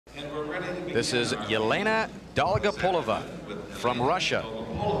This is Elena Dogopolova from Russia.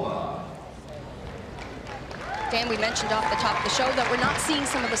 Dan, we mentioned off the top of the show that we're not seeing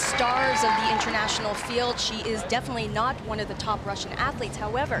some of the stars of the international field. She is definitely not one of the top Russian athletes.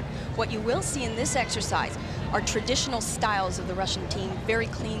 However, what you will see in this exercise are traditional styles of the Russian team, very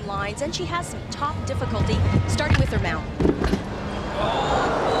clean lines, and she has some top difficulty, starting with her mount.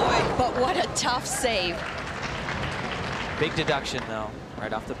 Oh, boy. But what a tough save. Big deduction, though,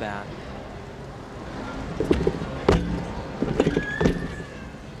 right off the bat.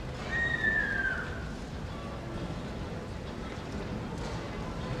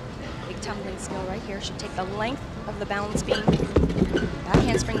 Tumbling skill right here. Should take the length of the balance beam, back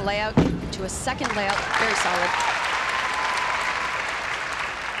handspring layout to a second layout. Very solid.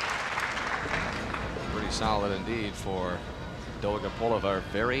 Pretty solid indeed for Dogopolova, our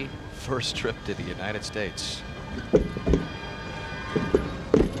very first trip to the United States.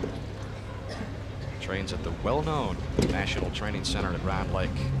 Trains at the well-known National Training Center at Round Lake.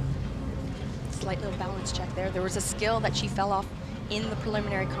 Slight little balance check there. There was a skill that she fell off in the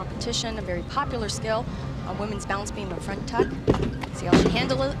preliminary competition, a very popular skill, a women's balance beam and front tuck. See how she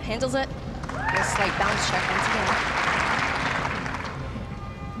handles it. A slight bounce check once again.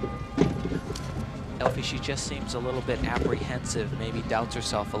 Elfie, she just seems a little bit apprehensive, maybe doubts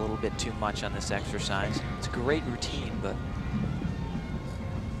herself a little bit too much on this exercise. It's a great routine, but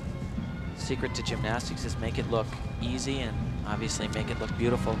the secret to gymnastics is make it look easy and obviously make it look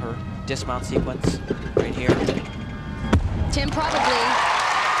beautiful. Her dismount sequence right here. Tim, probably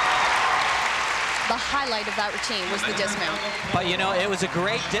the highlight of that routine was the dismount. But you know, it was a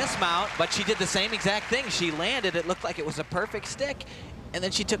great dismount, but she did the same exact thing. She landed, it looked like it was a perfect stick, and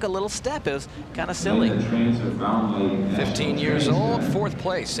then she took a little step. It was kind of silly. 15 years old, fourth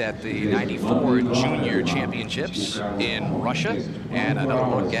place at the '94 Junior Championships in Russia. And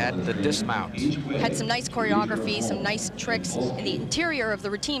another look at the dismount. Had some nice choreography, some nice tricks in the interior of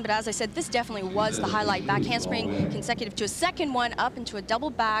the routine, but as I said, this definitely was the highlight. Back handspring consecutive to a second one, up into a double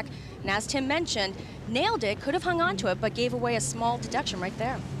back. And as Tim mentioned, nailed it, could have hung on to it, but gave away a small deduction right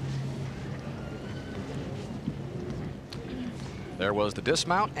there. There was the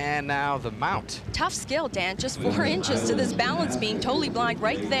dismount, and now the mount. Tough skill, Dan, just 4 inches to this balance beam, totally blind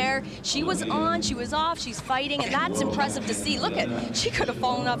right there. She was on, she was off, she's fighting, and that's impressive to see. Look at, she could have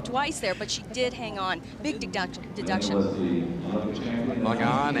fallen off twice there, but she did hang on. Big deduction. Hung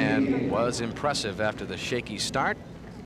on and was impressive after the shaky start.